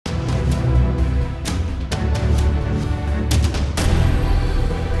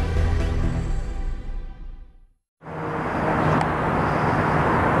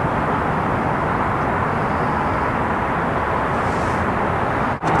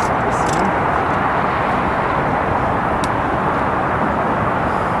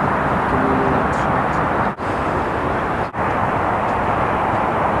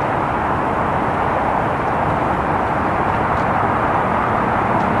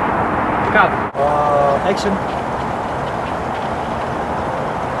cut. Action.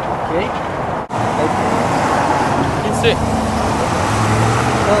 Okay. Kingsey.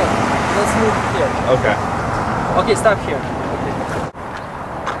 No, let's move here. Okay. Okay, stop here.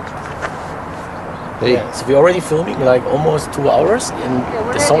 Hey, so we're already filming like almost 2 hours and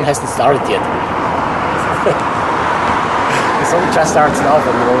the song hasn't started yet. The song just starts now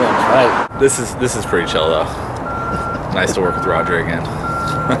for the moment, right? This is pretty chill though. Nice to work with Roger again.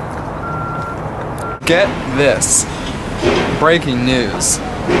 Get this. Breaking news.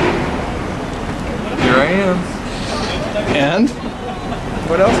 Here I am. And?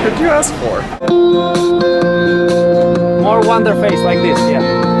 What else could you ask for? More wonder face like this, yeah.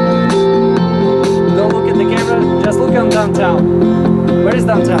 Don't look at the camera, just look on downtown. Where is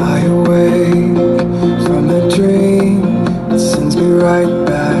downtown? I awake from a dream that sends me right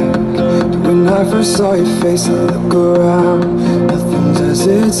back to when I first saw your face. I look around, nothing's as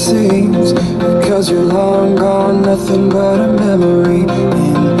it seems, because you're long gone, nothing but a memory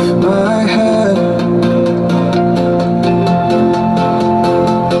in my head.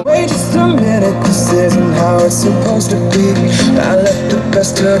 Wait just a minute, this isn't how it's supposed to be. I let the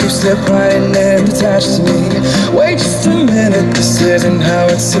best of you slip right in and attach to me. Wait just a minute, this isn't how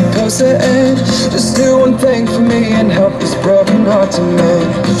it's supposed to end. Just do one thing for me and help this broken heart to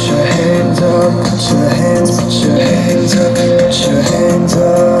mend. Put your hands up, put your hands up, put your hands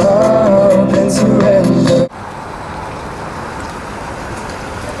up and surrender.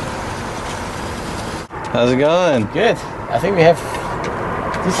 How's it going? Good. I think we have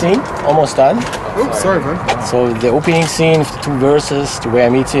this scene almost done. Oops, sorry, man. So the opening scene with the 2 verses to where I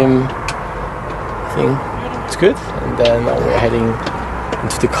meet him, I think it's good. And then now we're heading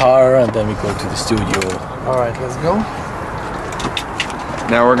into the car and then we go to the studio. Alright, let's go.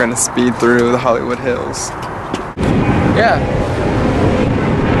 Now we're gonna speed through the Hollywood Hills. Yeah.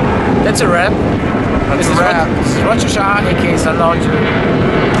 That's a wrap. That's a wrap. This is Roger Shah, aka Sunlounger.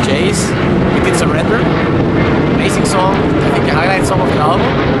 Jace. We did Surrender. Amazing song. I think the highlight song of the album.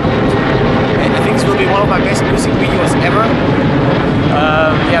 And I think this will be one of my best music videos ever.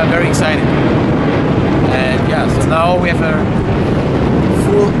 Yeah, I'm very excited. And yeah, so now we have a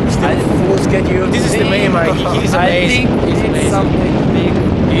full schedule. This is the main man. He's amazing. He's amazing. Something big.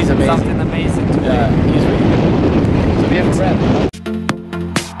 He's amazing. Something amazing today. Yeah, he's really good. So we have a wrap.